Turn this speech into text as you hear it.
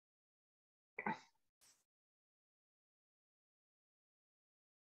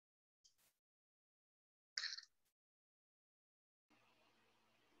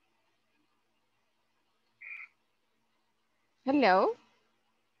Hello.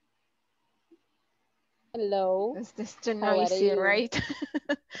 Hello. It's just too How are noisy, you? right?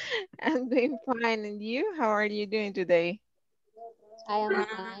 I'm doing fine. And you? How are you doing today? I am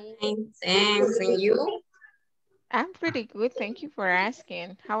fine. Fine, thanks. And you? I'm pretty good. Thank you for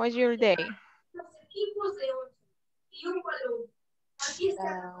asking. How was your day?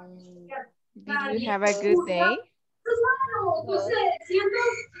 Um, Did you have a good. good day? Yes.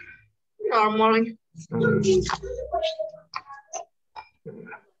 Normally.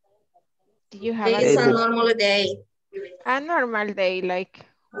 Did you have a It's good a Hey, normal day. a normal day, like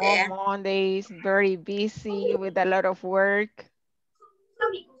Yeah. Mondays, very busy with a lot of work?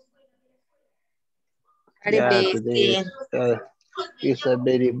 Very yeah, today busy. is a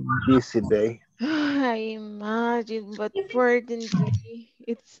very busy day. I imagine, but fortunately,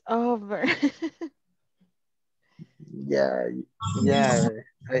 it's over. Yeah, yeah.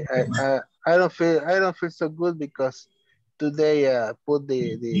 I don't feel so good because today put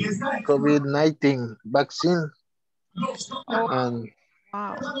the COVID-19 vaccine Oh, and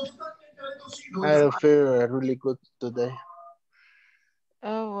wow. I don't feel really good today.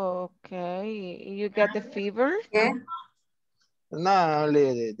 Oh, okay. You got the fever? Yeah. Not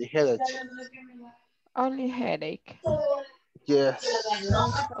only the headache. Only headache. Yes.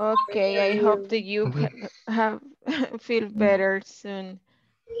 Okay, I hope that you Mhm. have feel better soon.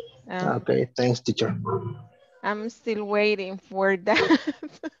 Um, Okay, thanks, teacher. I'm still waiting for that.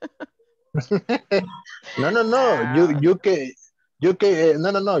 No. Uh, No.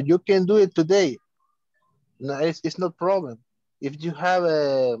 You can do it today. No, it's no problem. If you have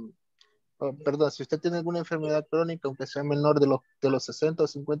perdón, si usted tiene alguna enfermedad crónica, aunque sea menor de los 60 o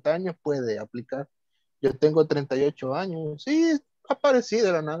 50 años, puede aplicar. Yo tengo 38 años. Sí, aparecí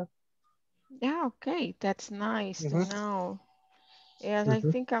de la nada. yeah, okay, that's nice to Ujú, know. Yes, I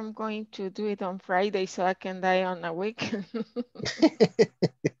ujú. think I'm going to do it on Friday so I can die on a weekend.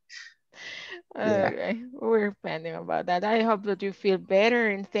 Yeah. Okay, we're pending about that. I hope that you feel better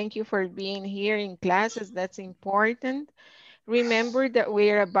and thank you for being here in classes. That's important. Remember that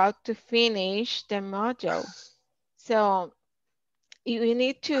we're about to finish the module. So you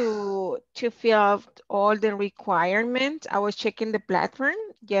need to fill out all the requirements. I was checking the platform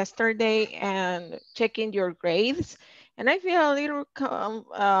yesterday and checking your grades, and I feel a little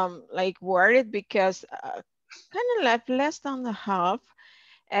like worried because kind of left less than the half,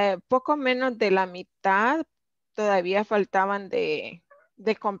 poco menos de la mitad todavía faltaban de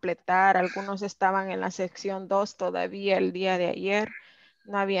completar. Algunos estaban en la sección 2 todavía el día de ayer.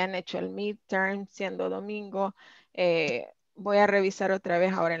 No habían hecho el midterm siendo domingo. Voy a revisar otra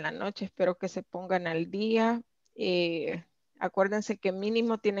vez ahora en la noche. Espero que se pongan al día. Acuérdense que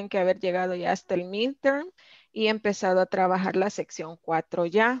mínimo tienen que haber llegado ya hasta el midterm y empezado a trabajar la sección 4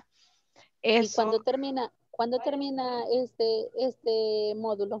 ya. ¿Y Eso cuándo termina este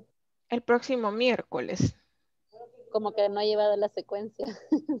módulo? el próximo miércoles. Como que no ha llevado la secuencia.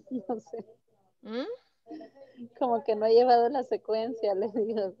 No sé. ¿Mm? Como que no he llevado la secuencia, les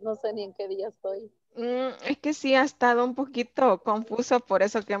digo, no sé ni en qué día estoy. Es que sí ha estado un poquito confuso, por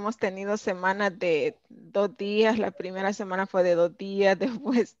eso que hemos tenido semanas de 2 días. La primera semana fue de 2 días,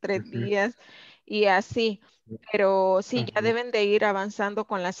 después 3 días y así. Pero sí, ya Ujú. deben de ir avanzando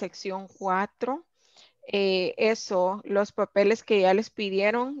con la sección 4. Eso, los papeles que ya les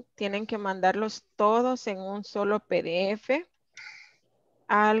pidieron, tienen que mandarlos todos en un solo PDF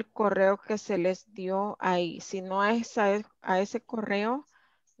al correo que se les dio ahí. Si no es a ese correo,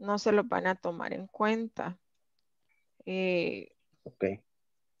 no se los van a tomar en cuenta. Eh, Ok.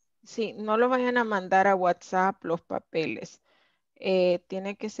 sí, no lo vayan a mandar a WhatsApp los papeles.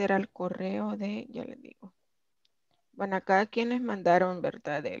 Tiene que ser al correo de, ya les digo. Bueno, acá quienes mandaron,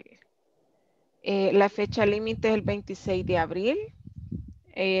 ¿verdad? La fecha límite es el 26 de abril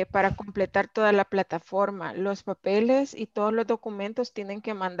para completar toda la plataforma. Los papeles y todos los documentos tienen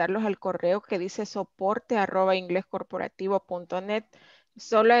que mandarlos al correo que dice soporte@inglescorporativo.net.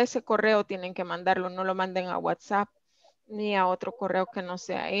 Solo a ese correo tienen que mandarlo, no lo manden a WhatsApp ni a otro correo que no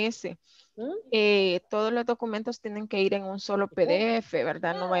sea ese. ¿Mm? Todos los documentos tienen que ir en un solo PDF,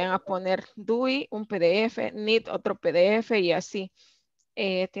 ¿verdad? No vayan a poner DUI, un PDF, NIT, otro PDF y así.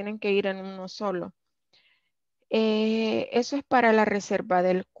 Tienen que ir en uno solo. Eso es para la reserva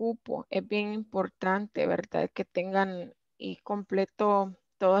del cupo. Es bien importante, ¿verdad? Que tengan y completo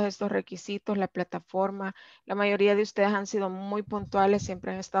todos estos requisitos, la plataforma. La mayoría de ustedes han sido muy puntuales,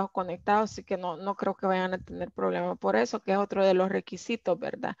 siempre han estado conectados, así que no creo que vayan a tener problema por eso, que es otro de los requisitos,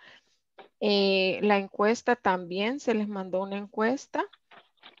 ¿verdad? La encuesta también, se les mandó una encuesta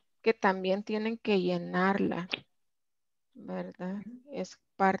que también tienen que llenarla, ¿verdad? Es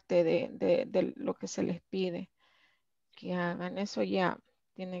parte de lo que se les pide. que hagan. Eso ya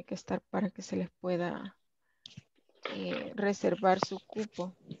tiene que estar para que se les pueda reservar su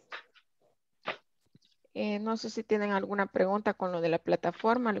cupo. No sé si tienen alguna pregunta con lo de la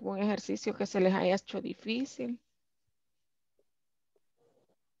plataforma, algún ejercicio que se les haya hecho difícil.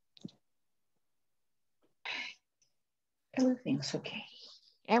 Everything's okay.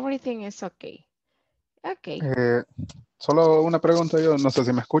 Everything is okay. Okay. Solo una pregunta yo, no sé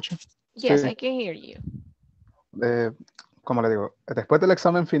si me escucho. Yes, Sí. I can hear you. Como le digo, después del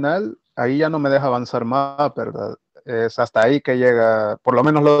examen final, ahí ya no me deja avanzar más, ¿verdad? Es hasta ahí que llega, por lo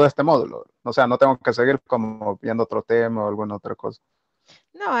menos lo de este módulo. O sea, no tengo que seguir como viendo otro tema o alguna otra cosa.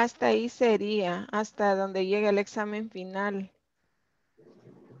 No, hasta ahí sería, hasta donde llegue el examen final.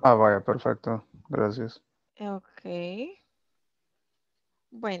 Ah, vaya, perfecto. Gracias. Ok.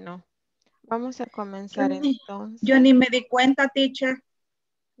 Bueno, vamos a comenzar Yo entonces. ni me di cuenta, teacher.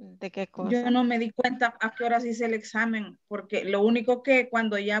 ¿De qué Yo cosa? no me di cuenta a qué horas hice el examen, porque lo único que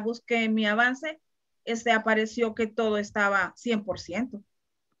cuando ya busqué mi avance, apareció que todo estaba 100%.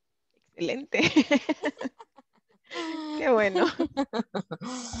 Excelente. Qué bueno.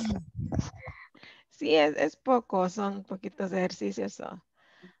 Sí, es poco, son poquitos ejercicios.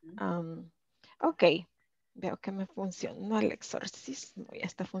 Ok, veo que me funcionó el exorcismo, ya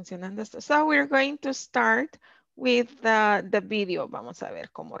está funcionando esto. So we're going to start with the video. Vamos a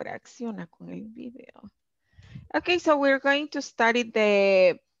ver cómo reacciona con el video. Okay, so we're going to study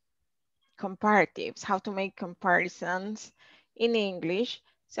the comparatives, how to make comparisons in English.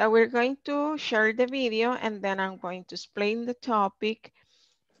 So we're going to share the video and then I'm going to explain the topic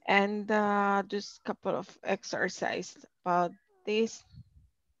and just a couple of exercises about this.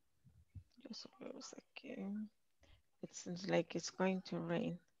 Just a second. It seems like it's going to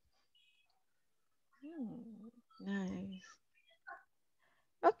rain. Nice.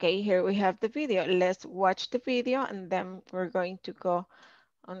 Okay, here we have the video. Let's watch the video and then we're going to go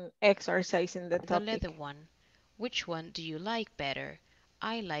on exercising the The topic. leather one. Which one do you like better?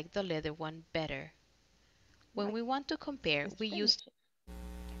 I like the leather one better. When we want to compare, we use...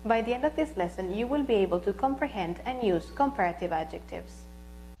 By the end of this lesson, you will be able to comprehend and use comparative adjectives.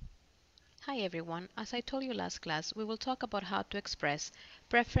 Hi everyone, as I told you last class, we will talk about how to express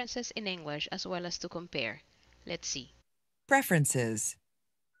preferences in English as well as to compare. Let's see. Preferences.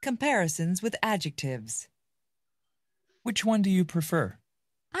 Comparisons with adjectives. Which one do you prefer?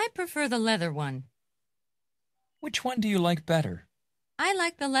 I prefer the leather one. Which one do you like better? I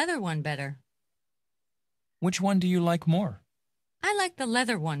like the leather one better. Which one do you like more? I like the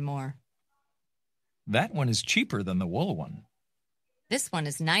leather one more. That one is cheaper than the wool one. This one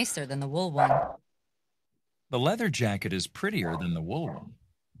is nicer than the wool one. The leather jacket is prettier than the wool one.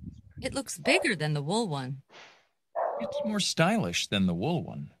 It looks bigger than the wool one. It's more stylish than the wool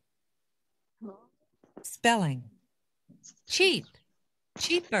one. Spelling. Cheap,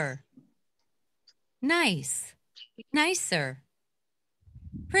 cheaper. Nice, nicer.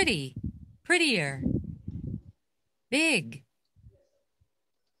 Pretty, prettier. Big,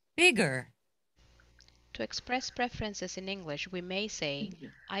 bigger. To express preferences in English, we may say,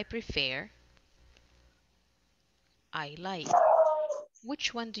 I prefer, I like.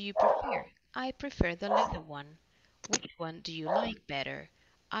 Which one do you prefer? I prefer the leather one. Which one do you like better?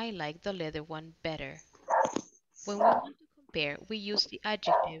 I like the leather one better. When we want to compare, we use the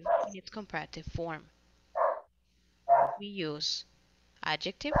adjective in its comparative form. We use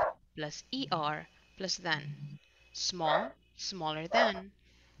adjective plus er plus than. Small, smaller than.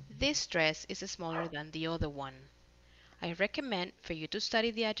 This dress is smaller than the other one. I recommend for you to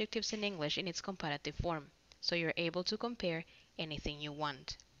study the adjectives in English in its comparative form, so you're able to compare anything you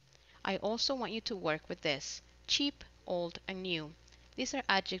want. I also want you to work with this: cheap, old, and new. These are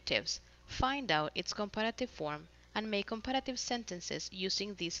adjectives. Find out its comparative form and make comparative sentences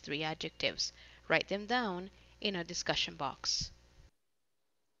using these three adjectives. Write them down in a discussion box.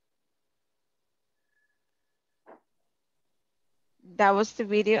 That was the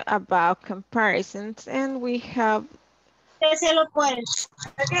video about comparisons and we have...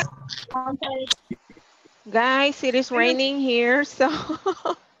 Guys, it is raining here, so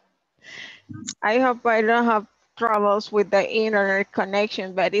I hope I don't have troubles with the internet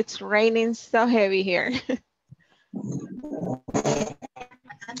connection, but it's raining so heavy here.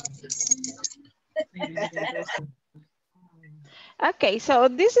 Okay, so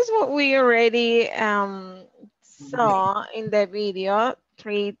this is what we already saw in the video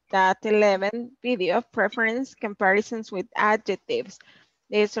 3.11 video preference comparisons with adjectives.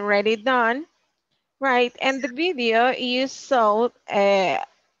 It's already done, right? And the video you saw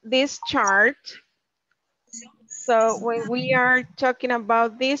this chart So when we are talking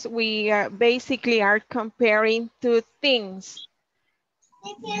about this, we basically are comparing two things.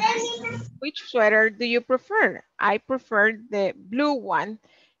 Which sweater do you prefer? I prefer the blue one.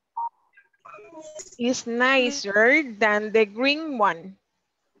 It's nicer than the green one.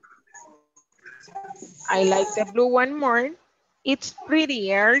 I like the blue one more. It's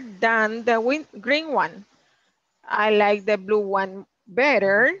prettier than the green one. I like the blue one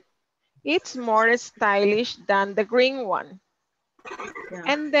better. It's more stylish than the green one. Yeah.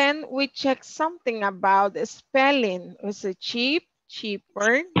 And then we check something about the spelling. Is it cheap,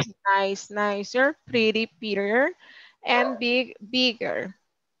 cheaper, nice, nicer, pretty, prettier, and big, bigger.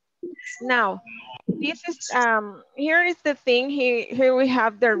 Now, this is here is the thing. Here we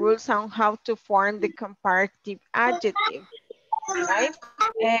have the rules on how to form the comparative adjective, right?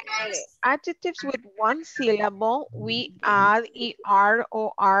 Adjectives with one syllable, we add er,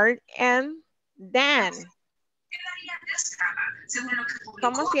 or, and then.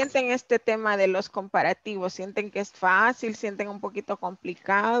 ¿Cómo sienten este tema de los comparativos? ¿Sienten que es fácil? ¿Sienten un poquito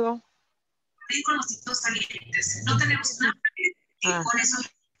complicado?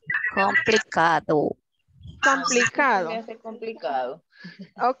 Complicado. Complicado. Me hace complicado.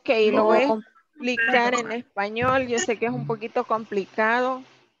 Ok, lo voy a explicar en español. Yo sé que es un poquito complicado.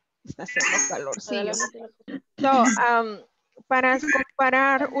 Está haciendo calorcillo. So, para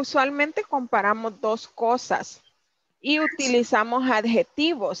comparar, usualmente comparamos dos cosas y utilizamos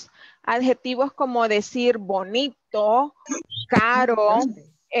adjetivos. Adjetivos como decir bonito, caro,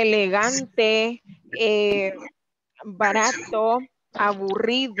 elegante, barato,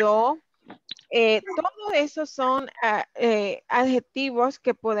 aburrido. Todo eso son adjetivos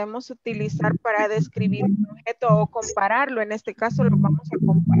que podemos utilizar para describir un objeto o compararlo. En este caso lo vamos a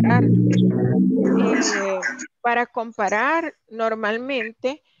comparar. Para comparar,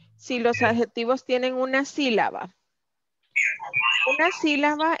 normalmente, si los adjetivos tienen una sílaba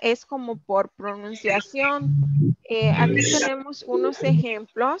es como por pronunciación. Aquí tenemos unos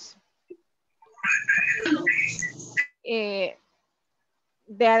ejemplos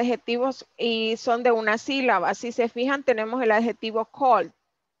de adjetivos y son de una sílaba. Si se fijan, tenemos el adjetivo cold,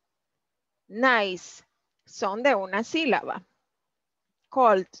 nice, son de una sílaba.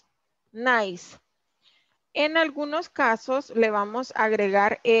 Cold, nice. En algunos casos le vamos a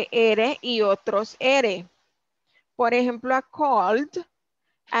agregar ER y otros R. Por ejemplo, a cold,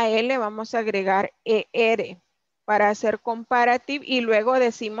 a él le vamos a agregar ER para hacer comparative y luego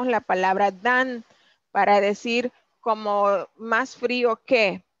decimos la palabra than para decir como más frío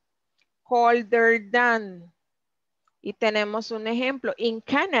que, colder than. Y tenemos un ejemplo. In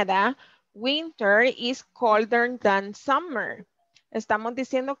Canada, winter is colder than summer. Estamos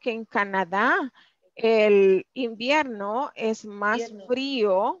diciendo que en Canadá el invierno es más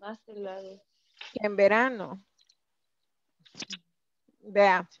frío que en verano.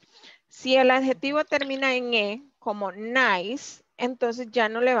 Vea, si el adjetivo termina en E, como nice, entonces ya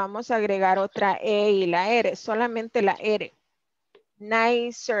no le vamos a agregar otra E y la R, solamente la R.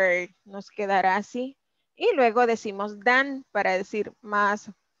 Nicer nos quedará así. Y luego decimos than para decir más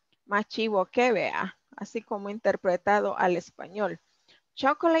chivo que, vea, así como interpretado al español.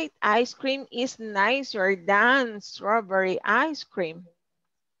 Chocolate ice cream is nicer than strawberry ice cream.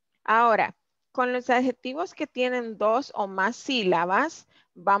 Ahora, con los adjetivos que tienen dos o más sílabas,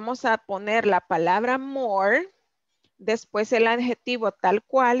 vamos a poner la palabra more, después el adjetivo tal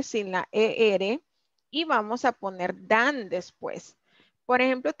cual sin la ER y vamos a poner than después. Por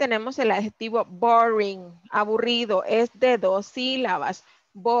ejemplo, tenemos el adjetivo boring, aburrido, es de dos sílabas.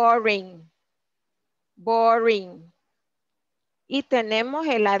 Boring, boring. Y tenemos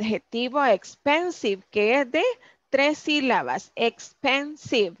el adjetivo expensive, que es de tres sílabas.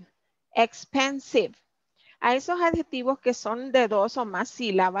 Expensive, expensive. A esos adjetivos que son de dos o más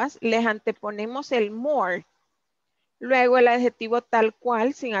sílabas, les anteponemos el more. Luego el adjetivo tal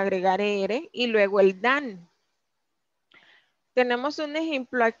cual, sin agregar ER, y luego el than. Tenemos un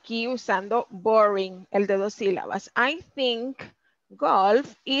ejemplo aquí usando boring, el de dos sílabas. I think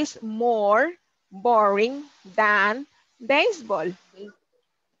golf is more boring than baseball.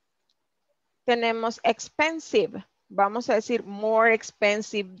 Tenemos expensive. Vamos a decir more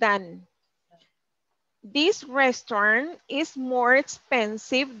expensive than. This restaurant is more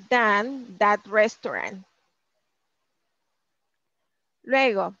expensive than that restaurant.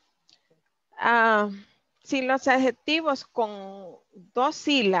 Luego, si los adjetivos con dos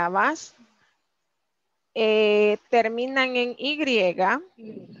sílabas terminan en Y,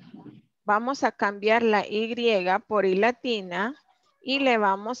 vamos a cambiar la Y por I latina y le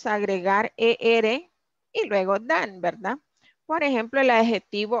vamos a agregar ER y luego than, ¿verdad? Por ejemplo, el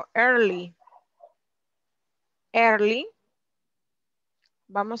adjetivo early. Early.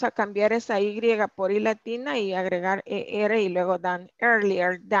 Vamos a cambiar esa Y por I latina y agregar ER y luego than.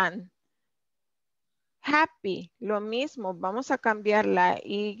 Earlier than. Happy, lo mismo. Vamos a cambiar la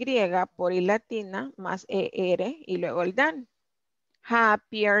Y por I latina más ER y luego el than.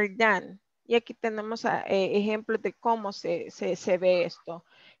 Happier than. Y aquí tenemos ejemplos de cómo se ve esto.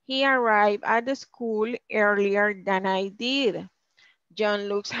 He arrived at the school earlier than I did. John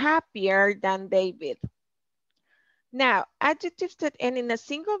looks happier than David. Now, adjectives that end in a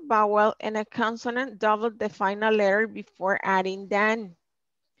single vowel and a consonant double the final letter before adding than.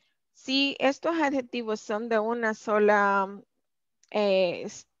 Si estos adjetivos son de una sola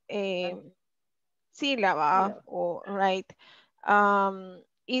sílaba, o right,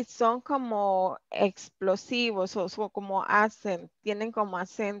 y son como explosivos o como tienen como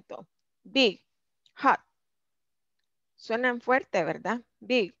acento. Big, hot. Suenan fuerte, ¿verdad?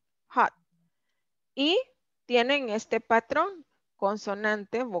 Big, hot. Y tienen este patrón,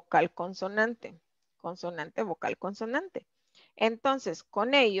 consonante, vocal, consonante, consonante, vocal, consonante. Entonces,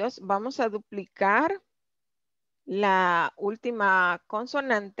 con ellos vamos a duplicar la última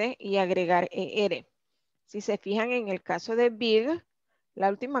consonante y agregar ER. Si se fijan en el caso de big, la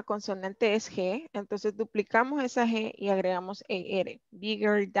última consonante es G, entonces duplicamos esa G y agregamos ER,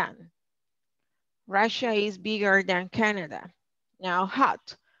 bigger than. Russia is bigger than Canada. Now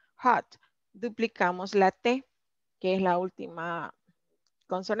hot, hot. Duplicamos la T, que es la última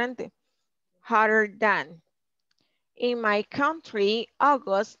consonante. Hotter than. In my country,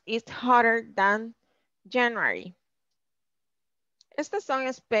 August is hotter than January. Estas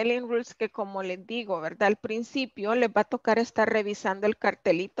son spelling rules que, como les digo, ¿verdad? Al principio les va a tocar estar revisando el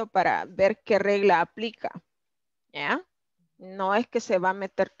cartelito para ver qué regla aplica. ¿Ya? No es que se va a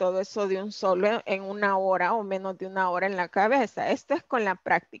meter todo eso de un solo en una hora o menos de una hora en la cabeza. Esto es con la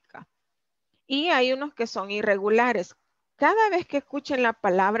práctica. Y hay unos que son irregulares. Cada vez que escuchen la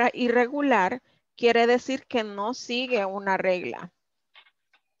palabra irregular, quiere decir que no sigue una regla,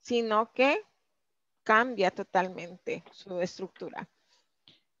 sino que cambia totalmente su estructura.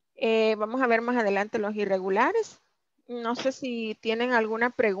 Vamos a ver más adelante los irregulares. No sé si tienen alguna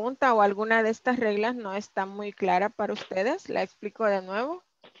pregunta o alguna de estas reglas no está muy clara para ustedes. La explico de nuevo.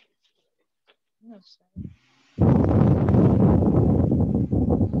 No sé.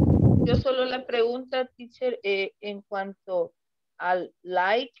 Yo solo la pregunta, teacher, en cuanto al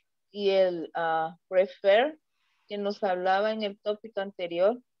like y el prefer, que nos hablaba en el tópico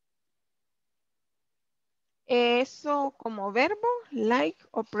anterior. Eso como verbo, like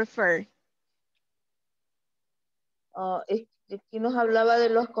o prefer. Aquí nos hablaba de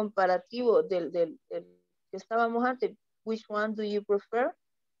los comparativos del que estábamos antes. Which one do you prefer?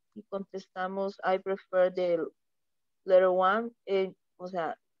 Y contestamos, I prefer the letter one. O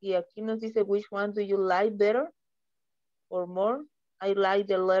sea, y aquí nos dice, which one do you like better or more? I like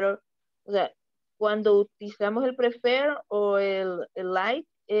the letter. O sea, cuando utilizamos el prefer o el like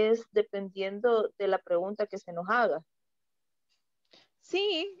es dependiendo de la pregunta que se nos haga.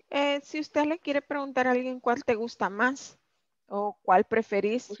 Sí, si usted le quiere preguntar a alguien cuál te gusta más o cuál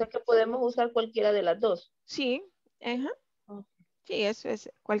preferís. O sea que podemos usar cualquiera de las dos. Sí, ajá. Sí, eso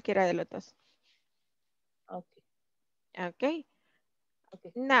es cualquiera de los dos. Okay. Okay.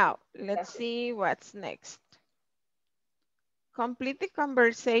 Now, let's see what's next. Complete the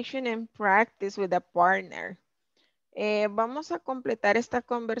conversation and practice with a partner. Vamos a completar esta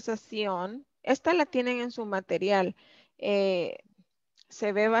conversación. Esta la tienen en su material.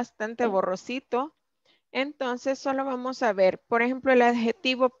 Se ve bastante borrosito. Entonces, solo vamos a ver, por ejemplo, el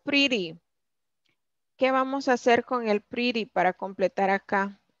adjetivo pretty. ¿Qué vamos a hacer con el pretty para completar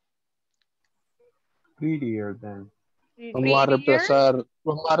acá? Prettier than. Vamos a reemplazar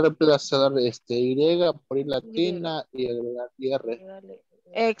Y por I latina y agregar IR.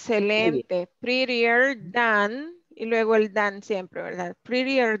 Excelente. Prettier than, y luego el than siempre, ¿verdad?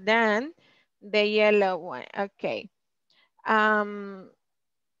 Prettier than the yellow one. Ok.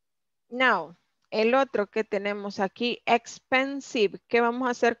 Now, el otro que tenemos aquí, expensive. ¿Qué vamos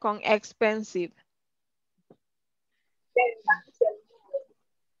a hacer con expensive?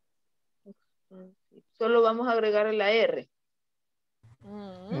 Solo vamos a agregar la R.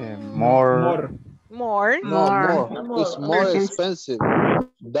 More. More. It's more expensive.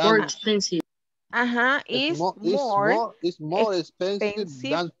 More expensive. Ajá, is more expensive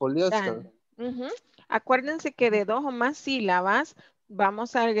than polyester. Acuérdense que de dos o más sílabas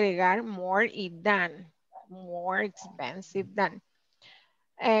vamos a agregar more y than. More expensive than.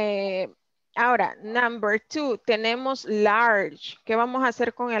 Ahora, number 2, tenemos large. ¿Qué vamos a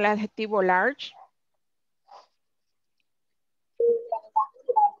hacer con el adjetivo large?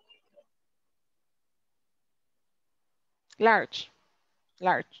 Large.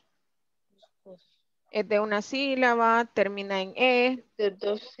 Large. Es de una sílaba, termina en E. De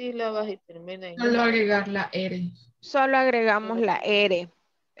 2 sílabas y termina en Solo E. agregar la R. Solo agregamos la R.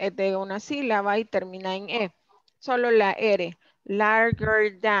 Es de una sílaba y termina en E. Solo la R.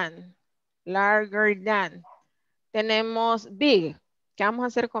 Larger than. Larger than. Tenemos big. ¿Qué vamos a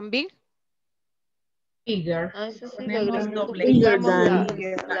hacer con big? Bigger. A eso sí Ponemos le doble. duplicamos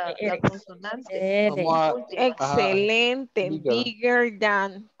Bigger la consonante. Vamos a, Excelente. bigger. Bigger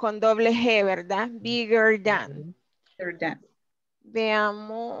than. Con doble G, ¿verdad? Bigger than. Bigger than.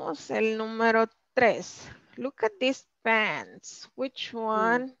 Veamos el número 3. Look at these pants. Which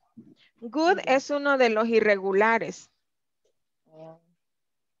one? Good es uno de los irregulares.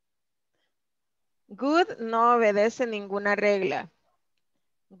 Good no obedece ninguna regla.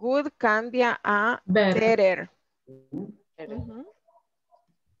 Good cambia a better. Ujú.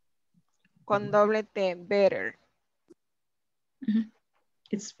 Con doble T, better.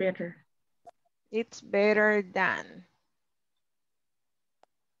 It's better. It's better than.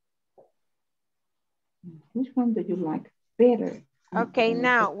 Which one do you like better? Okay,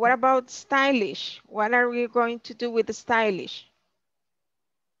 now, what about stylish? What are we going to do with stylish?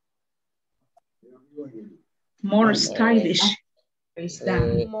 More stylish.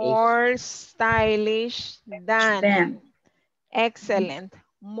 More stylish than. Excellent.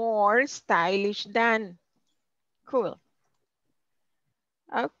 More stylish than. Cool.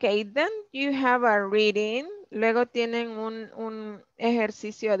 Okay, then you have a reading. Luego tienen un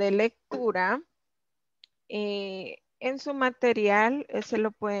ejercicio de lectura. En su material se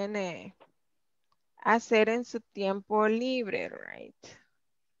lo pueden hacer en su tiempo libre, right?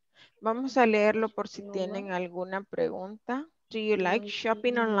 Vamos a leerlo por si tienen alguna pregunta. Do you like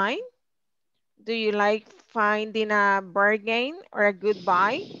shopping online? Do you like finding a bargain or a good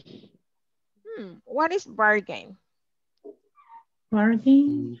buy? What is bargain?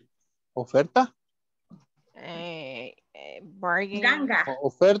 Bargain. ¿Oferta? Bargain. Ganga.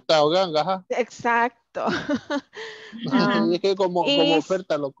 Oferta o ganga, ajá. Exacto. Es que como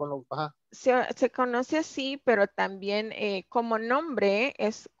oferta ajá. Se conoce así, pero también como nombre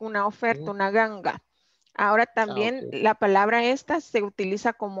es una oferta, una ganga. Ahora también la palabra esta se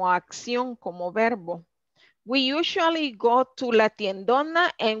utiliza como acción, como verbo. We usually go to la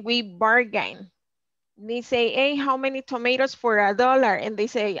tiendona and we bargain. They say, hey, how many tomatoes for $1? And they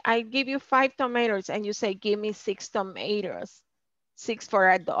say, I give you 5 tomatoes. And you say, give me 6 tomatoes. 6 for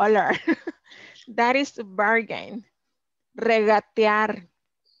 $1. That is to bargain. Regatear.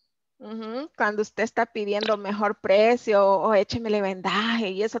 Cuando usted está pidiendo mejor precio o échemele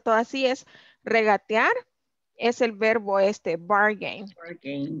vendaje y eso todo así es regatear. Es el verbo bargain.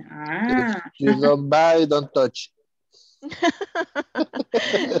 Bargain. You don't buy, don't touch.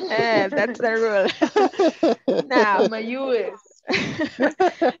 That's the rule. Now,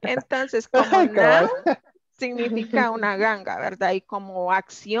 entonces, como noun significa una ganga, ¿verdad? Y como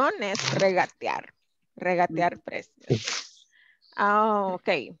acción es regatear. Regatear precios.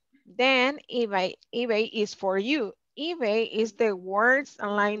 Okay. Then eBay is for you. eBay is the world's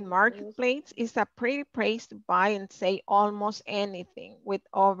online marketplace. It's a pretty place to buy and say almost anything. With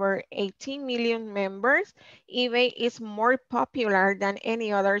over 18 million members, eBay is more popular than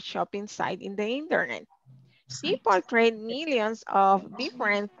any other shopping site in the internet. People trade millions of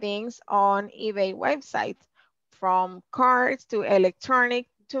different things on eBay websites, from cars to electronic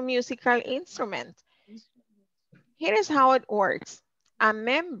to musical instruments. Here's how it works. A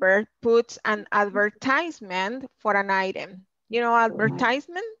member puts an advertisement for an item. You know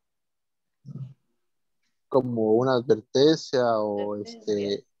advertisement? Como una advertencia o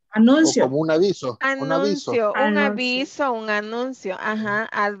anuncio. O como un aviso. Anuncio, un aviso, un anuncio. Ajá,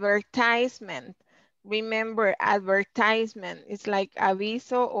 advertisement. Remember, advertisement is like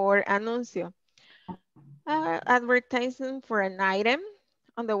aviso or anuncio. Advertisement for an item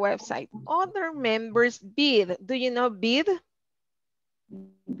on the website. Other members bid. Do you know bid?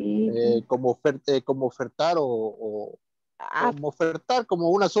 Como ofertar o como ofertar, como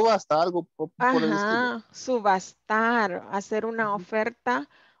una subasta, algo por el estilo. Subastar, hacer una oferta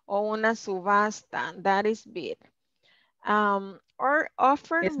o una subasta. That is bid. Or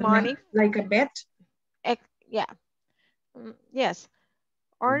offer money. Like a bet? Yeah. Yes.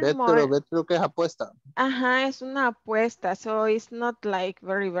 Or Bet, pero bet creo que es apuesta. Ajá, es una apuesta. So it's not like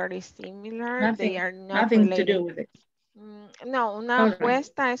very, very similar. They are not nothing related. to do with it. No, una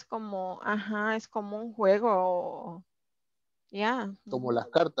apuesta es como, es como un juego. Yeah. Como las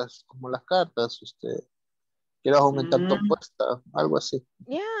cartas, quieras aumentar tu apuesta, algo así.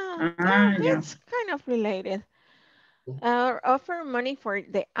 Yeah, it's kind of related. Or offer money for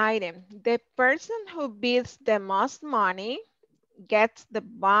the item. The person who bids the most money gets the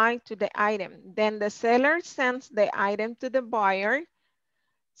buy to the item. Then the seller sends the item to the buyer.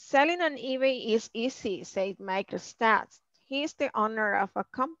 Selling on eBay is easy, said Michael Stats. He is the owner of a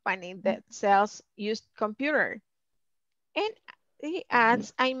company that sells used computer. And he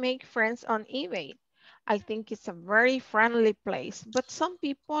adds, I make friends on eBay. I think it's a very friendly place, but some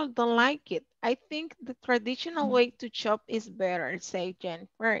people don't like it. I think the traditional way to shop is better, say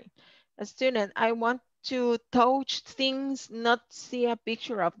Jennifer. A student, I want to touch things, not see a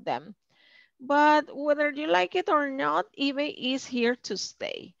picture of them. But whether you like it or not, eBay is here to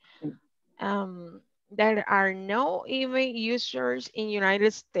stay. There are no eBay users in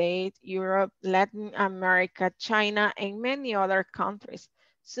United States, Europe, Latin America, China, and many other countries.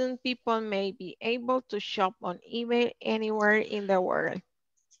 Soon people may be able to shop on eBay anywhere in the world.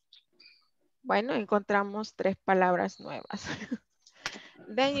 Bueno, encontramos tres palabras nuevas.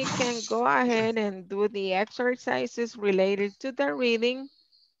 Then you can go ahead and do the exercises related to the reading.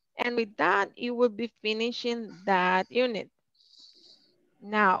 And with that, you will be finishing that unit.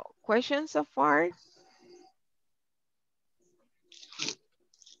 Now, questions so far?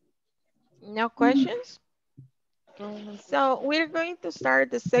 No questions? So we're going to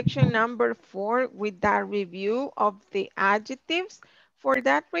start the section number 4 with that review of the adjectives. For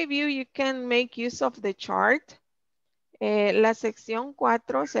that review, you can make use of the chart. La sección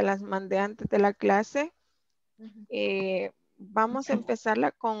 4 se las mandé antes de la clase. Vamos a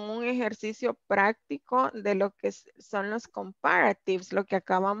empezarla con un ejercicio práctico de lo que son los comparatives, lo que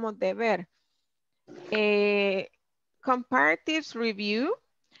acabamos de ver. Comparatives review.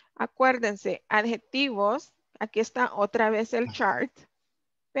 Acuérdense, adjetivos, aquí está otra vez el chart,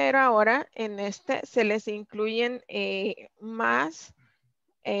 pero ahora en este se les incluyen más,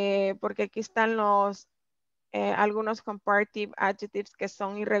 porque aquí están los algunos comparative adjectives que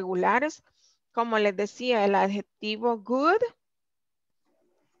son irregulares. Como les decía, el adjetivo good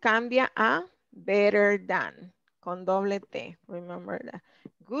cambia a better than, con doble T, remember that.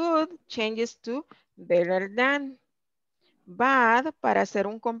 Good changes to better than. Bad, para hacer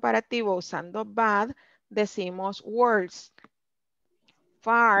un comparativo usando bad, decimos worse.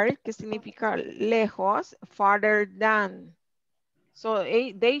 Far, que significa lejos, farther than. So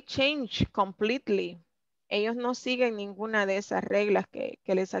they change completely. Ellos no siguen ninguna de esas reglas que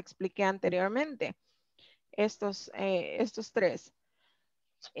les expliqué anteriormente. Estos tres.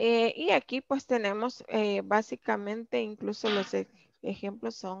 Y aquí pues tenemos básicamente incluso los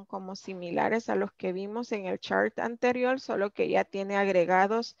ejemplos son como similares a los que vimos en el chart anterior, solo que ya tiene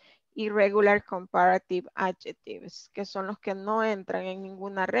agregados irregular comparative adjectives, que son los que no entran en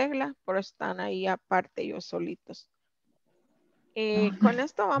ninguna regla, pero están ahí aparte ellos solitos. Con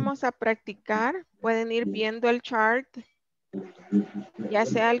esto vamos a practicar. Pueden ir viendo el chart, ya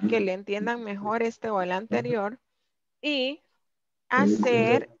sea el que le entiendan mejor este o el anterior, y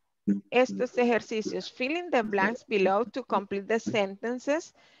hacer estos ejercicios. Fill in the blanks below to complete the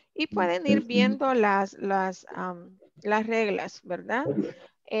sentences. Y pueden ir viendo las reglas, ¿verdad?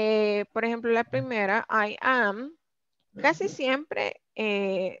 Por ejemplo, la primera, I am. Casi siempre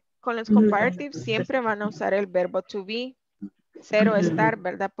con los comparatives siempre van a usar el verbo to be. Cero estar,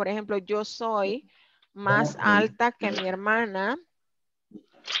 ¿verdad? Por ejemplo, yo soy más alta que mi hermana.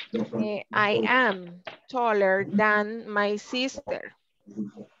 I am taller than my sister.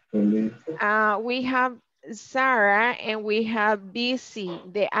 We have Sarah and we have busy,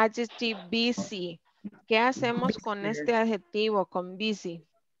 the adjective busy. ¿Qué hacemos con este adjetivo, con busy?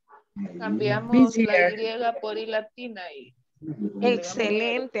 Cambiamos la Y por I latina y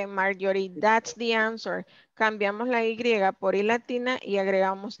Excelente, Marjorie. That's the answer. Cambiamos la Y por I latina y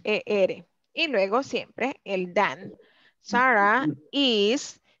agregamos ER. Y luego siempre el than. Sarah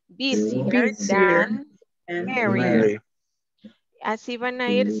is busier than Mary. Así van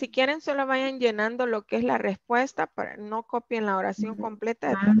a ir, si quieren solo vayan llenando lo que es la respuesta, para no copien la oración completa,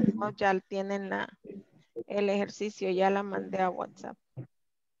 de todos modos ya tienen el ejercicio, ya la mandé a WhatsApp.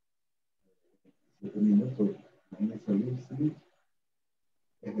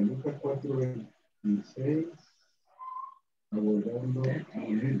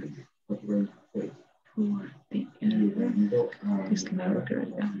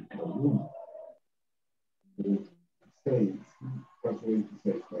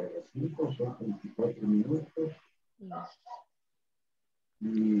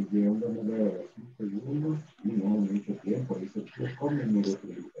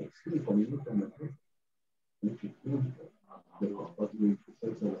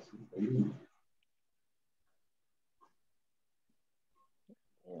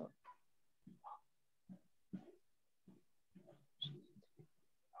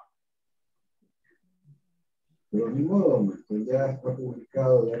 Pero ni modo, pues ya está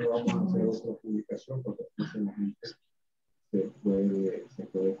publicado, ya no vamos a hacer otra publicación porque entonces la gente se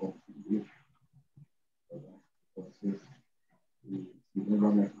puede confundir, ¿verdad? Entonces, si no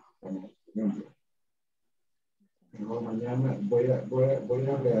lo necesitamos, mejor mañana voy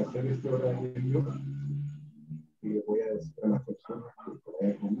a rehacer este horario y le voy a decir a las personas que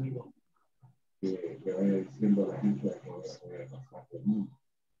vayan conmigo que vaya diciendo a la gente que voy a pasar del mundo.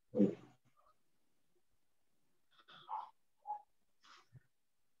 Oye.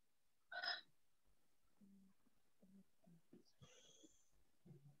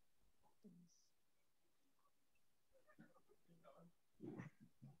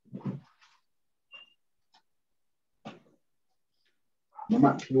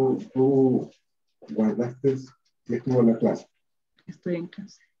 Mamá, tú guardaste que estuvo la clase. Estoy en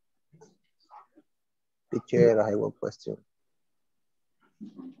clase. Teacher, I have one question.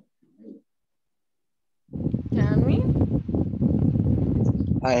 Tell me.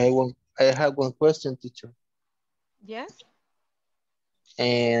 I have one question, teacher. Yes.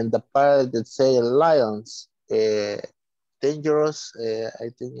 And the part that say lions, dangerous, I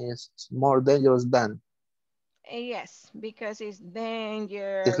think is more dangerous than. Yes, because it's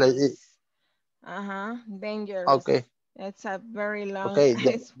It's like it, dangerous. Dangerous. okay. It's a very long.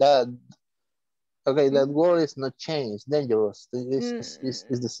 Okay, that word is not changed. Dangerous is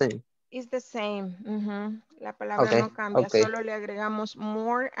the same. It's the same. La palabra Okay, no cambia, okay, solo le agregamos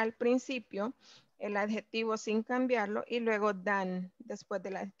more al principio, el adjetivo sin cambiarlo y luego than después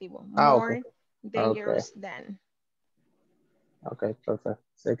del adjetivo. okay, More dangerous than. Okay, perfect.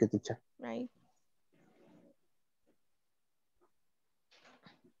 Thank you, teacher. Right.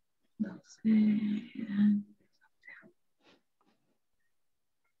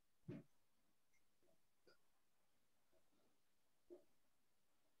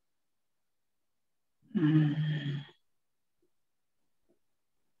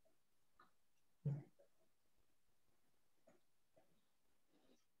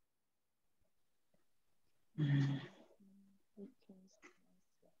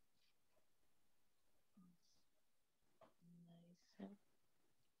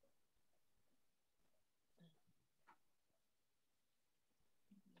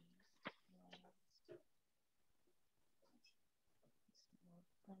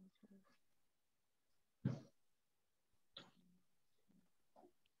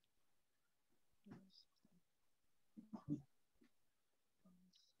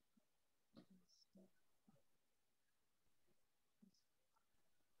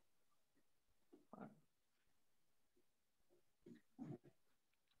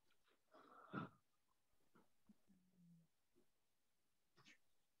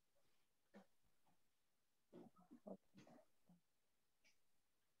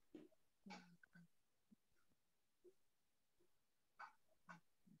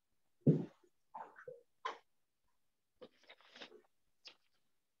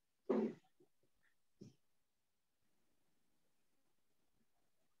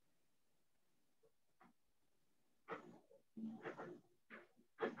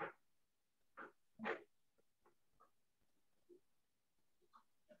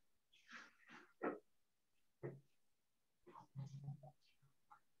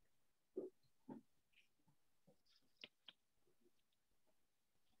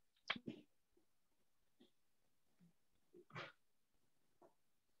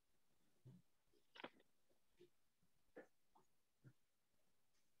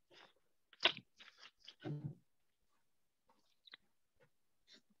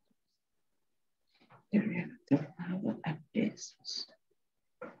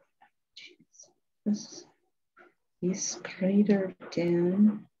 Jesus is greater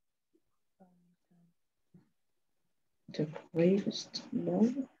than the greatest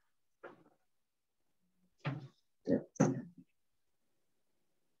love that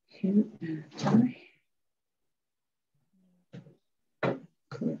you and I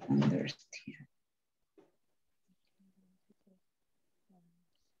could understand.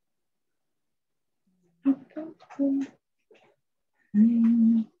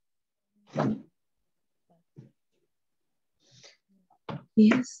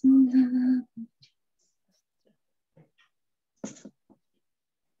 Yes, love.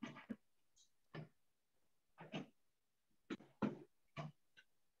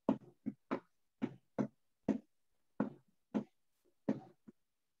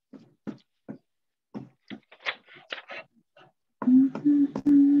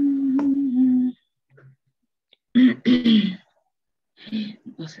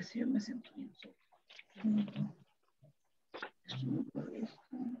 No sé si yo me siento bien.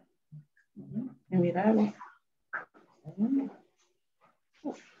 Me miraba. Me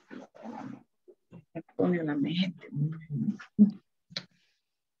pone la mente.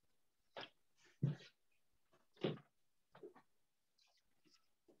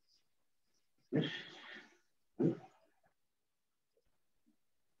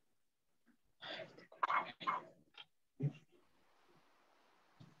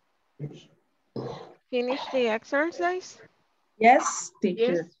 Finish the exercise? Yes,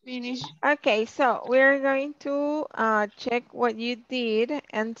 teacher. Yes, finish. Okay, so we're going to check what you did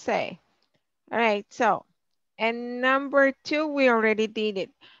and say. All right, so, and number 2, we already did it.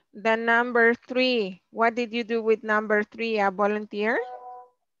 The number 3, what did you do with number 3, a volunteer?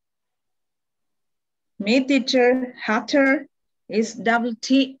 Me, teacher, hatter is double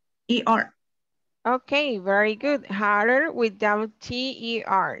T-E-R. Okay, very good. Harder with double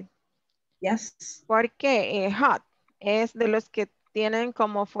T-E-R. Yes. Porque hot es de los que tienen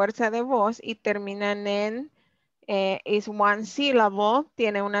como fuerza de voz y terminan en, is one syllable,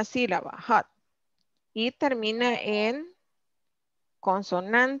 tiene una sílaba, hot. Y termina en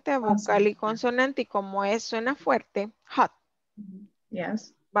consonante, vocal y consonante. Y como es, suena fuerte, hot.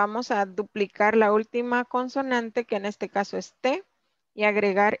 Yes. Vamos a duplicar la última consonante, que en este caso es T, y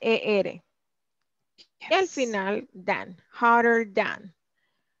agregar ER. Y al final, than, hotter than.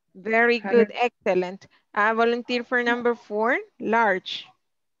 Very good, excellent. Volunteer for number 4, large.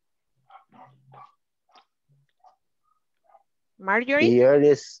 Marjorie?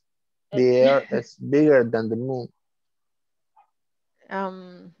 The earth is bigger than the moon.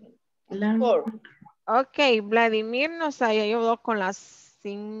 Ok, Vladimir nos ayudó con las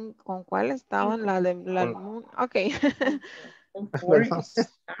 5, ¿con cuál estaban? La de la moon. Ok. Es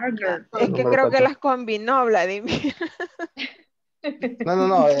que creo que las combinó, Vladimir.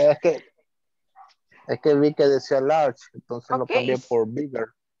 No, es que vi que decía large, entonces lo cambié por bigger.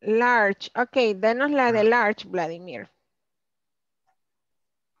 Large, ok, denos la de large, Vladimir.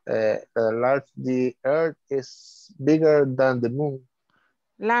 Large, the earth is bigger than the moon.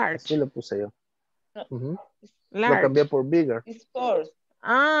 Large. Así lo puse yo. Large. Lo cambié por bigger. It's coarse.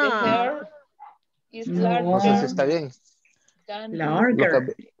 Ah. The hair is larger. No sé si está bien.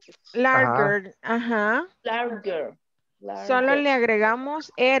 Larger. Larger, ajá. Larger. Solo le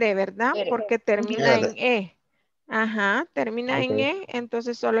agregamos R, ¿verdad? R. Porque termina en E. Ajá, termina en E,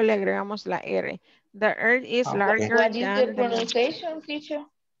 entonces solo le agregamos la R. The earth is larger What is than the the pronunciation, teacher?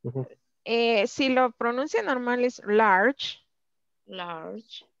 Si lo pronuncia normal es large.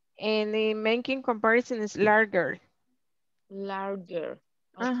 Large. And the making comparison is larger. Larger.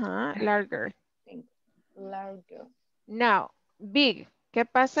 Ajá, larger. Larger. Now, big. ¿Qué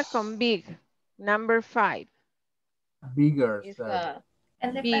pasa con big? Number 5. Bigger.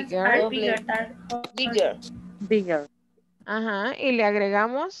 Bigger. Bigger. Bigger. Ajá, y le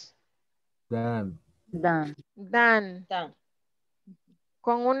agregamos Than. than.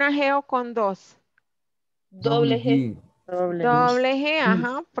 ¿Con una G o con dos? Doble G. Doble G,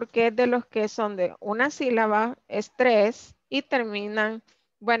 ajá, porque es de los que son de una sílaba, es 3, y terminan,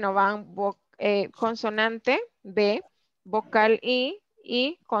 bueno, van consonante B, vocal I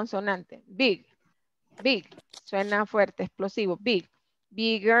y consonante. Big, big, suena fuerte, explosivo, big.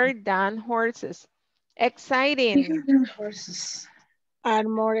 Bigger than horses. Exciting. Bigger than horses. Are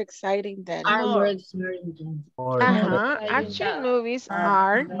more exciting than. Ajá, action movies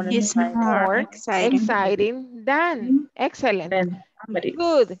are more exciting than. Excellent.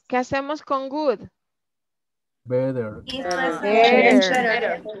 Good. ¿Qué hacemos con good? Better.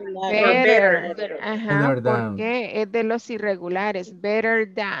 Better. Ajá, Better than. porque es de los irregulares. Better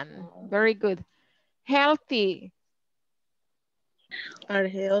than. Very good. Healthy. Are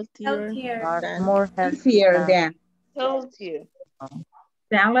healthier. Are more healthier than. Healthier.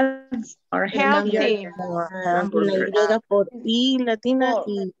 Salads are Healthy. More La healthy. Y por I latina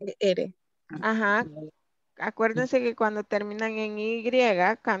y R. Ajá. Acuérdense que cuando terminan en Y,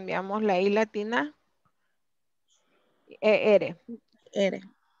 cambiamos la I latina. R.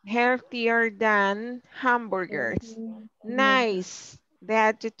 Healthier than hamburgers. Nice. The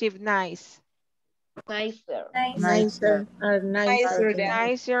adjective nice. Nicer. Nicer. Are nicer than.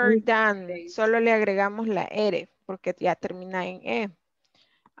 Nicer than. Solo le agregamos la R porque ya termina en E.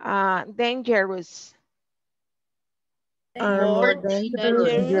 Dangerous. Are more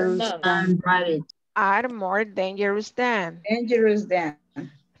dangerous than. Are more dangerous than.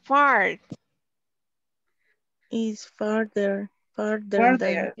 Far. Is farther than.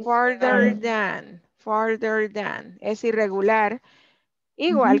 Farther than. Es irregular.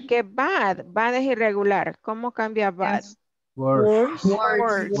 Igual que bad. Bad es irregular. ¿Cómo cambia bad? Worse.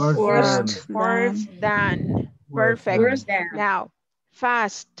 Worse than. Perfect. Now,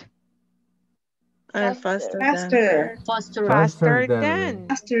 fast. Are Faster. faster. Faster than.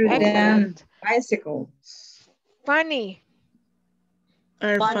 Faster than Excellent. bicycles. Funny.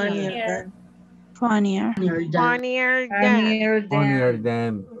 Are funnier than. Funnier. Funnier Funnier than.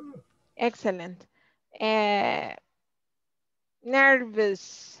 than. Excellent.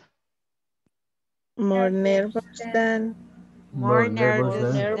 Nervous. More nervous than. More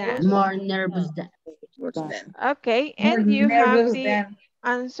nervous than. More nervous than. Okay, More and you have nervous the than.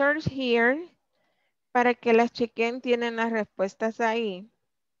 answers here para que las chequen. Tienen las respuestas ahí.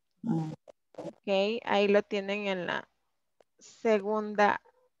 Ok, ahí lo tienen en la segunda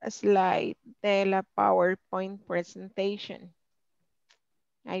slide de la PowerPoint presentation.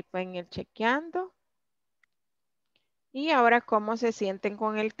 Ahí pueden ir chequeando. Y ahora, ¿cómo se sienten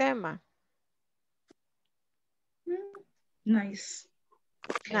con el tema? Nice.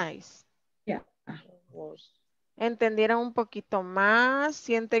 Nice. Yeah. ¿Entendieron un poquito más?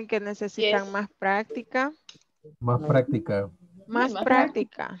 ¿Sienten que necesitan Yes. más práctica? Más práctica. Más Más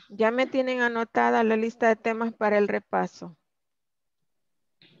práctica. Ya me tienen anotada la lista de temas para el repaso.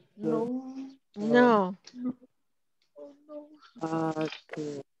 No. No.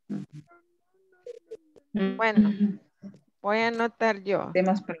 Bueno, voy a anotar yo.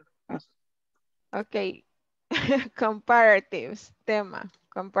 Temas prácticos. Ok. Comparatives. Tema.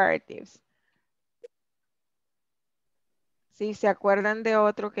 Comparatives. Si se acuerdan de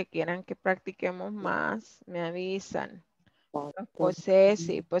otro que quieran que practiquemos más, me avisan.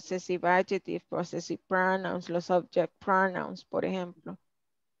 Possessive, possessive adjective, possessive pronouns, los subject pronouns, por ejemplo.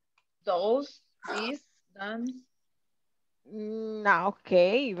 Those, these, them.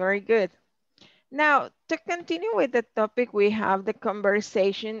 Okay, very good. Now, to continue with the topic, we have the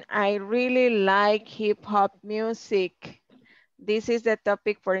conversation. I really like hip hop music. This is the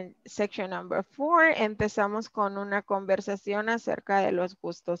topic for section number 4. Empezamos con una conversación acerca de los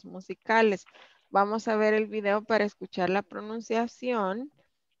gustos musicales. Vamos a ver el video para escuchar la pronunciación.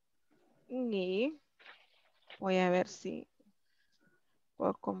 Y voy a ver si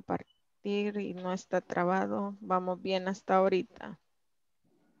puedo compartir y no está trabado. Vamos bien hasta ahorita.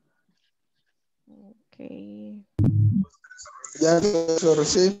 Ok. Ya lo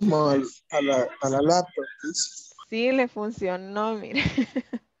recibimos a la laptop. Sí, le funcionó, mire.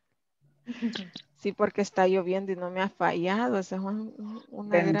 Sí, porque está lloviendo y no me ha fallado. Esa es una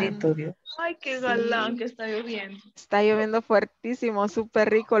Bendito gran... Dios. Ay, qué galán Sí. que está lloviendo. Está lloviendo fuertísimo, súper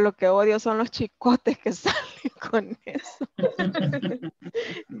rico. Lo que odio son los chicotes que salen con eso.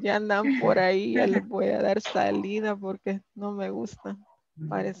 Ya andan por ahí, ya les voy a dar salida porque no me gustan.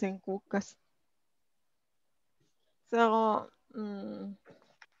 Parecen cucas. So,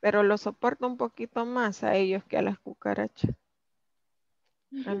 pero lo soporto un poquito más a ellos que a las cucarachas.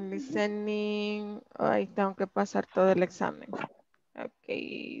 I'm listening. Ay, tengo que pasar todo el examen.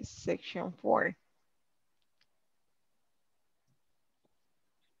 Ok, section 4.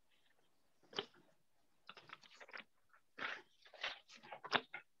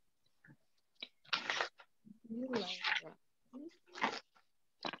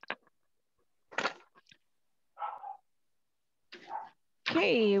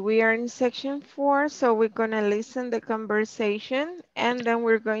 Okay, we are in section 4, so we're gonna listen the conversation and then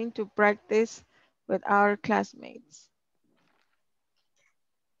we're going to practice with our classmates.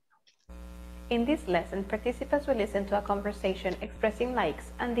 In this lesson, participants will listen to a conversation expressing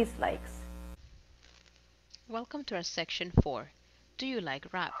likes and dislikes. Welcome to our section 4. Do you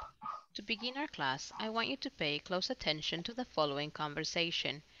like rap? To begin our class, I want you to pay close attention to the following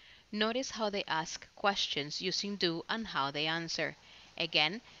conversation. Notice how they ask questions using do and how they answer.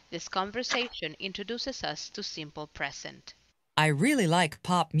 Again, this conversation introduces us to simple present. I really like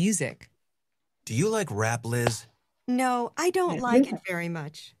pop music. Do you like rap, Liz? No, I don't like it very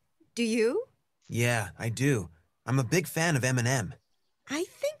much. Do you? Yeah, I do. I'm a big fan of Eminem. I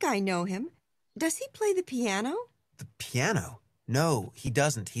think I know him. Does he play the piano? The piano? No, he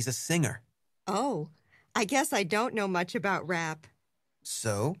doesn't. He's a singer. Oh, I guess I don't know much about rap.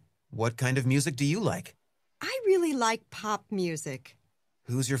 So, what kind of music do you like? I really like pop music.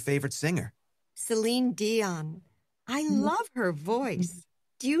 Who's your favorite singer? Celine Dion. I love her voice.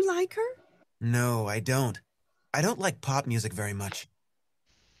 Do you like her? No, I don't. I don't like pop music very much.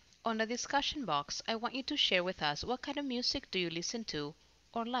 On the discussion box, I want you to share with us what kind of music do you listen to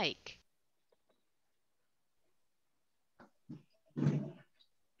or like.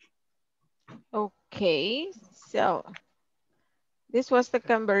 Okay, so this was the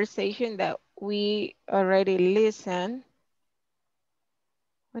conversation that we already listened.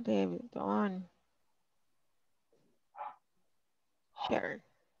 What have you done? Share.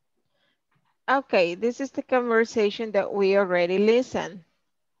 Okay, this is the conversation that we already listened.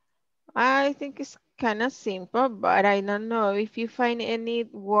 I think it's kind of simple, but I don't know if you find any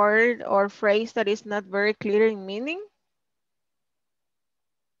word or phrase that is not very clear in meaning.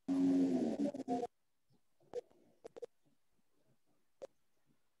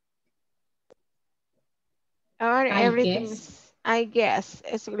 Or I guess. everything's, I guess.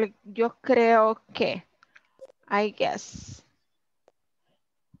 Es like, yo creo que. I guess.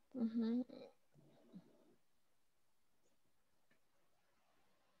 Mhm.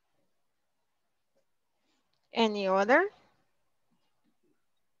 Any other?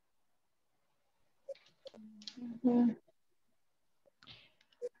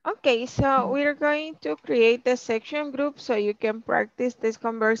 Okay, so we're going to create a section group so you can practice this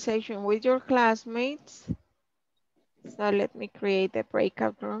conversation with your classmates. So let me create the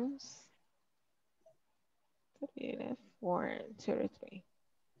breakout rooms. 3, 4, 0, 3.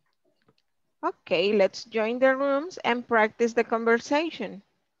 Okay, let's join the rooms and practice the conversation.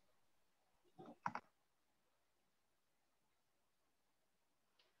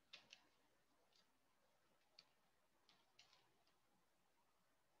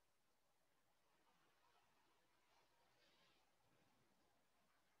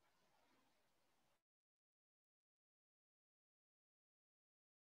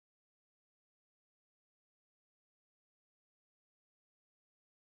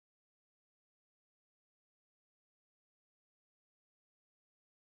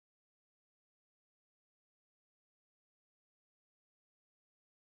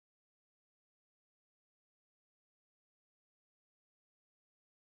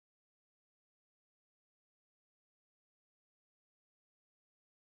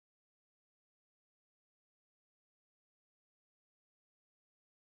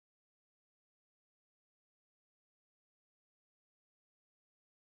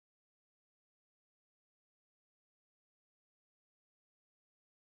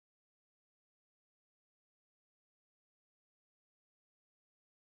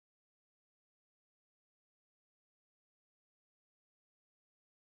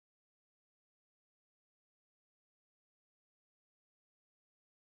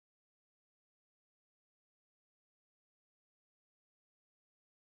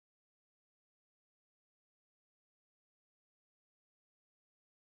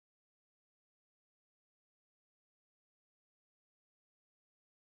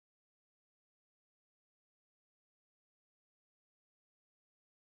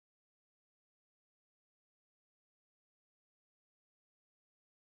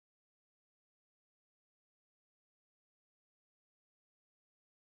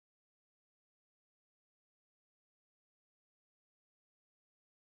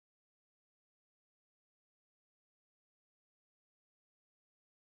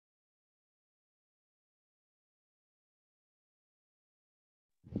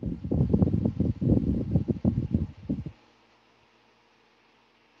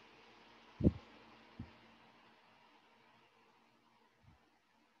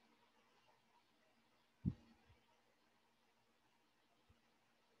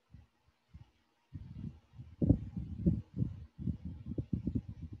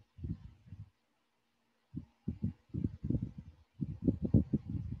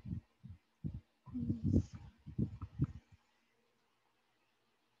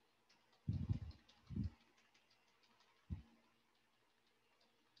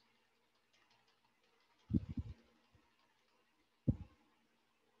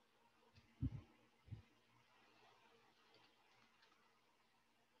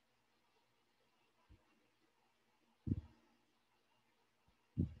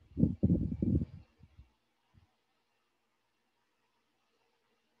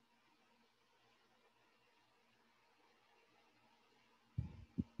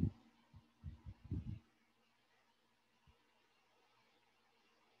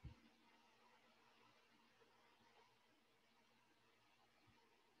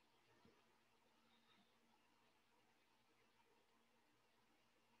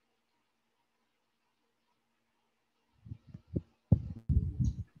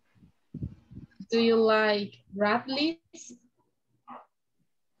 Do you like rap lists?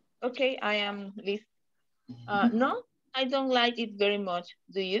 Okay, I am Liz. No, I don't like it very much.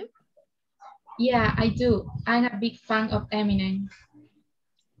 Do you? Yeah, I do. I'm a big fan of Eminem.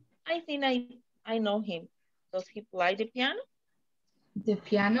 I think I know him. Does he play the piano? The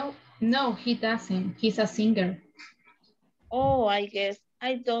piano? No, he doesn't. He's a singer. Oh, I guess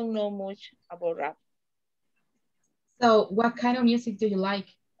I don't know much about rap. So what kind of music do you like?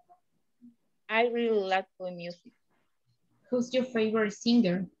 I really like play music. Who's your favorite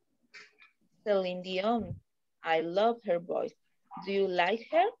singer? Celine Dion. I love her voice. Do you like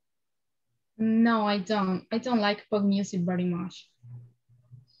her? No, I don't. I don't like pop music very much.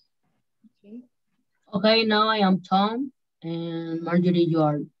 Okay. Okay, now I am Tom. And Marjorie, you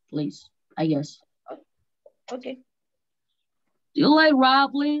are, please, I guess. Okay. Do you like rap,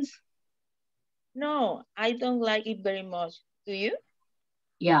 please? No, I don't like it very much. Do you?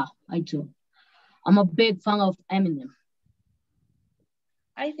 Yeah, I do. I'm a big fan of Eminem.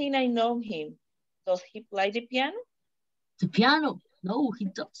 I think I know him. Does he play the piano? The piano? No, he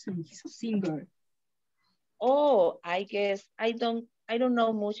doesn't. He's a singer. Oh, I guess I don't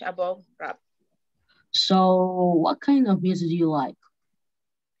know much about rap. So, what kind of music do you like?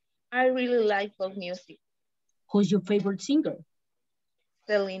 I really like folk music. Who's your favorite singer?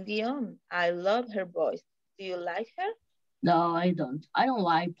 Celine Dion. I love her voice. Do you like her? No, I don't. I don't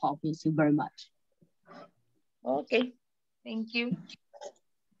like pop music very much. Okay. Thank you.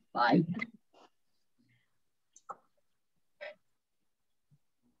 Bye.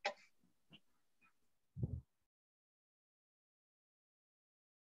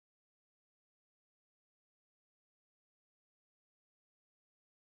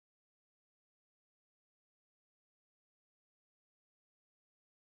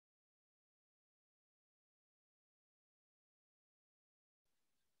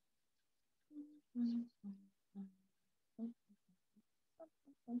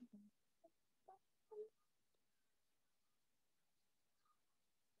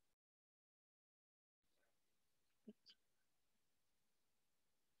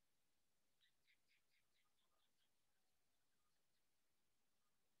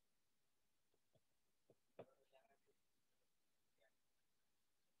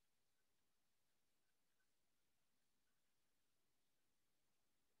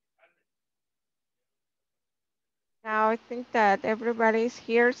 Now I think that everybody's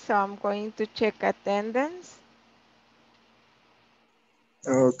here, so I'm going to check attendance.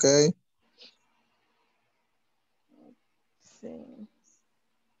 Okay. Let's see.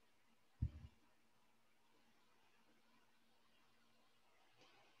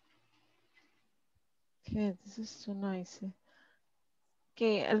 Okay, this is too noisy.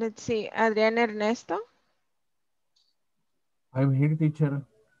 Okay, let's see. Adrián Ernesto. I'm here, teacher.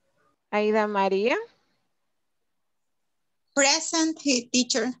 Aida María. Present,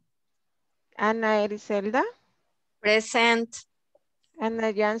 teacher. Ana Ericelda. Present.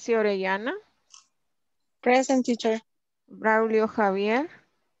 Ana Yancy Orellana. Present, teacher. Braulio Javier.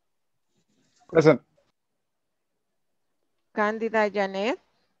 Present. Cándida Janet.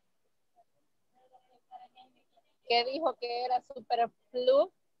 ¿Qué dijo que era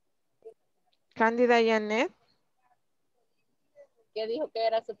superfluo? Cándida Janet. ¿Qué dijo que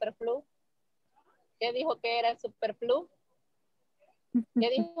era superfluo? ¿Qué dijo que era superfluo? ¿Qué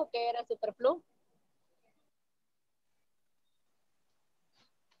dijo que era superfluo?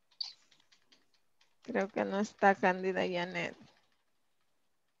 Creo que no está Cándida Janet.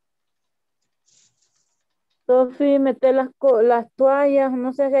 Sofi, mete las toallas,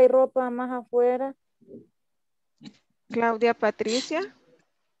 no sé si hay ropa más afuera. Claudia Patricia.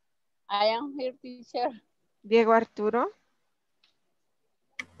 I am here, teacher. Diego Arturo.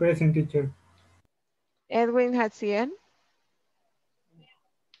 Present, teacher. Edwin Haziel.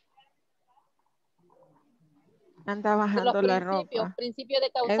 Anda bajando la ropa. Principio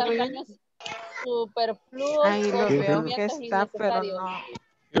de causar Edwin. daños superfluos Ahí o lo veo que movimientos está, pero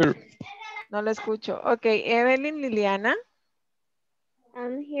innecesarios. no lo escucho. Ok, Evelyn Liliana.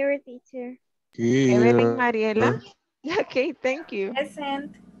 I'm here, teacher. Evelyn Mariela. Ok, thank you.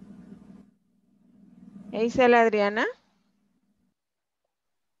 Present. Hazel Adriana.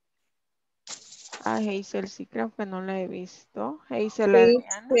 Ah, Hazel, sí creo que no la he visto. Hazel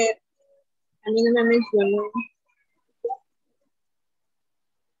Adriana. A mí no me mencionó.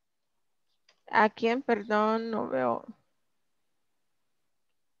 ¿A quién? Perdón, no veo.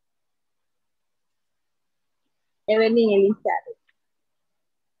 Evelyn Elizabeth.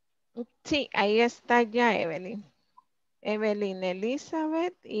 Sí, ahí está ya Evelyn. Evelyn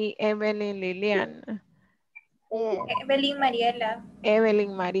Elizabeth y Evelyn Liliana. Evelyn Mariela.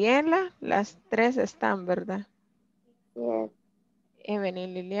 Evelyn Mariela, las tres están, ¿verdad? Yes.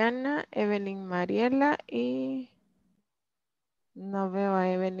 Evelyn Liliana, Evelyn Mariela y no veo a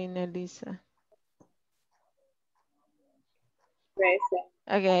Evelyn Elisa. Present.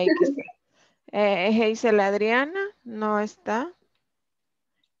 Ok, aquí está. Hazel Adriana, no está.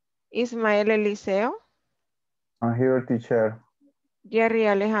 Ismael Eliseo. I'm here, teacher. Jerry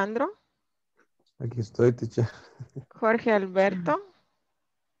Alejandro. Aquí estoy, teacher. Jorge Alberto.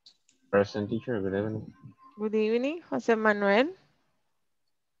 Present, teacher. Good evening. Good evening. José Manuel.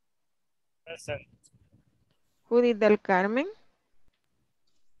 Present. Judith del Carmen.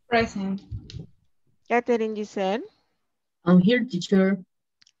 Present. Catherine Giselle. I'm here, teacher.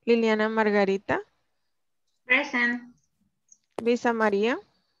 Liliana Margarita. Present. Visa María.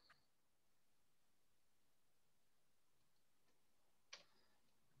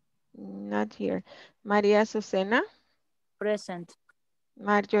 Not here. María Azucena. Present.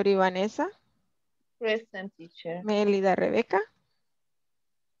 Marjorie Vanessa. Present, teacher. Melida Rebeca.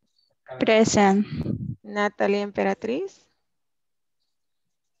 Present. Natalia Emperatriz.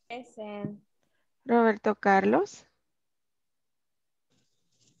 Present. Roberto Carlos.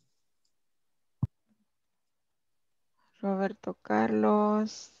 Roberto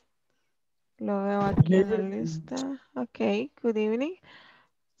Carlos. Lo veo aquí en la lista. Ok, good evening.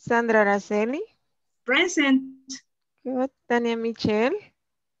 Sandra Araceli. Present. Good. Tania Michelle.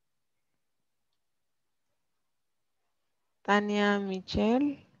 Tania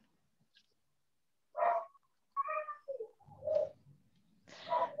Michelle.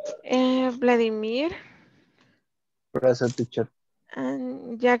 Vladimir. Present, teacher.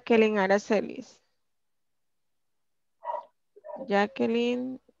 And Jacqueline Aracelis.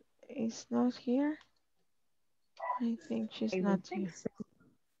 Jacqueline is not here. I think she's not here.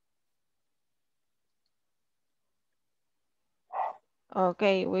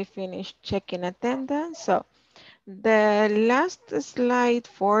 Okay, we finished checking attendance. So the last slide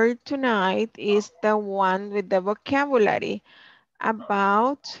for tonight is the one with the vocabulary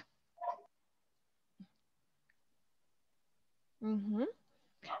about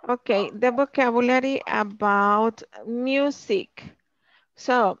okay, the vocabulary about music.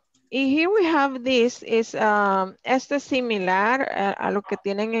 So, y here we have this is esto es similar a lo que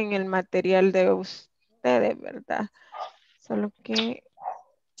tienen en el material de ustedes, ¿verdad? Solo que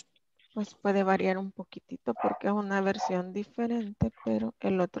pues puede variar un poquitito porque es una versión diferente, pero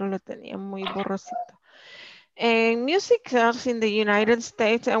el otro lo tenía muy borrosito. Music sells in the United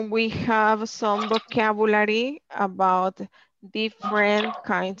States, and we have some vocabulary about different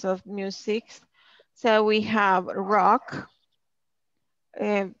kinds of music. So we have rock,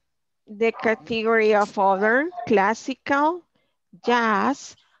 the category of other, classical,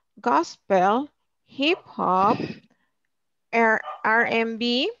 jazz, gospel, hip hop,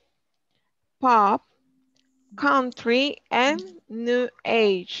 R&B, pop, country, and new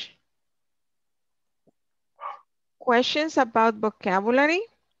age. Questions about vocabulary?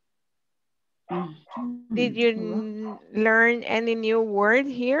 Did you learn any new word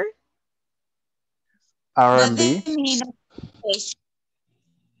here? R&B.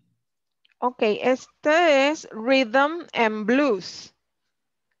 Ok, este es rhythm and blues.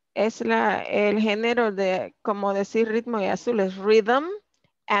 Es el género de, como decir ritmo y azul, es rhythm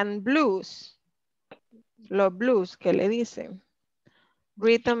and blues. Los blues que le dicen.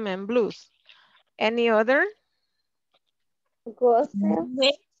 Rhythm and blues. Any other? Gospel.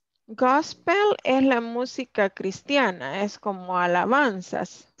 Gospel es la música cristiana, es como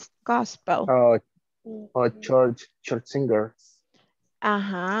alabanzas. Gospel. Oh, church singer.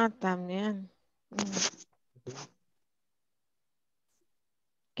 Ajá, también.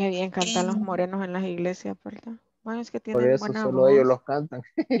 Qué bien cantan los morenos en las iglesias, ¿verdad? Bueno, es que Por tienen eso buena solo ellos voz. los cantan.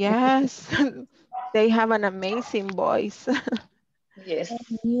 Yes, they have an amazing voice. Yes.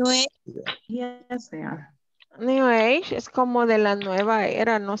 Yes, they are. New Age es como de la nueva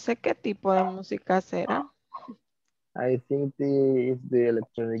era, no sé qué tipo de música será. I think it's the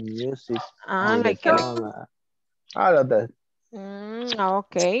electronic music. Like all of that.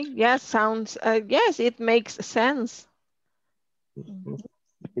 Okay, yes, sounds, yes, it makes sense.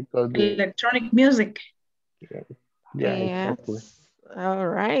 Because Electronic music. Yeah, yes. exactly. All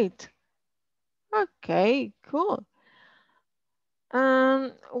right. Okay, cool.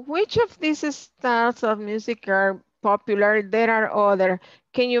 Which of these styles of music are popular? There are other.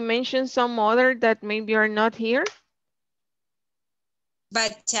 Can you mention some other that maybe are not here?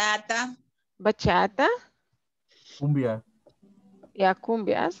 Bachata. Bachata. Cumbia. Yeah,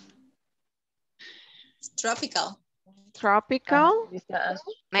 cumbias. Tropical. Tropical.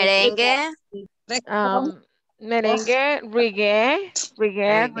 Merengue. Merengue, reggae.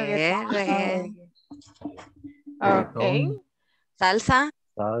 Reggae. Okay. Salsa.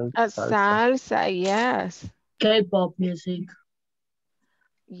 Salsa, yes. K-pop music.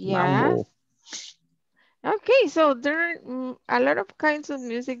 Yes. Okay, so there are a lot of kinds of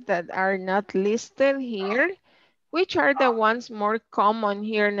music that are not listed here. Which are the ones more common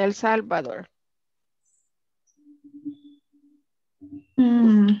here in El Salvador?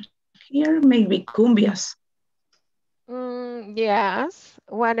 Here maybe cumbias. Yes.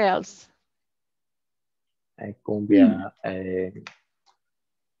 What else? Cumbia. I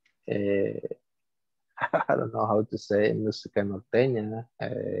don't know how to say música norteña.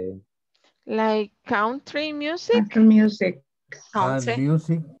 Like country music? Country music. And Country.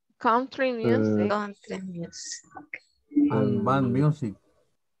 music Country music. Country music. and band music.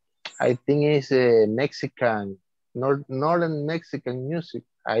 I think it's Mexican, northern Mexican music.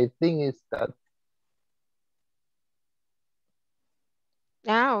 I think it's that.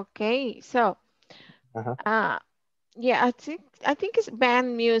 Ah, okay. So, yeah, I think it's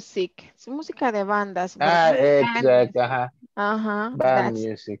band music. Es música de bandas, ¿verdad? Band Exact. music. Band That's,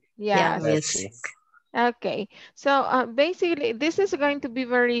 music. yes. Music. Okay, so basically this is going to be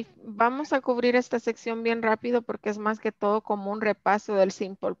vamos a cubrir esta sección bien rápido porque es más que todo como un repaso del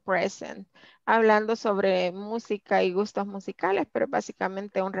simple present, hablando sobre música y gustos musicales, pero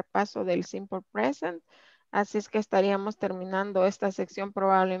básicamente un repaso del simple present. Así es que estaríamos terminando esta sección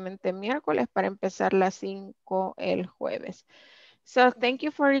probablemente miércoles para empezar las 5 el jueves. So thank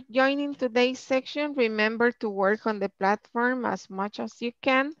you for joining today's section. Remember to work on the platform as much as you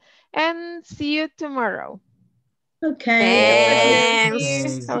can and see you tomorrow. Okay.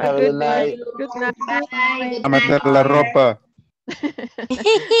 Thanks. Have Have a a good good night. night. Good night. Bye. A meter la ropa.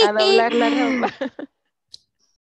 A doblar la ropa.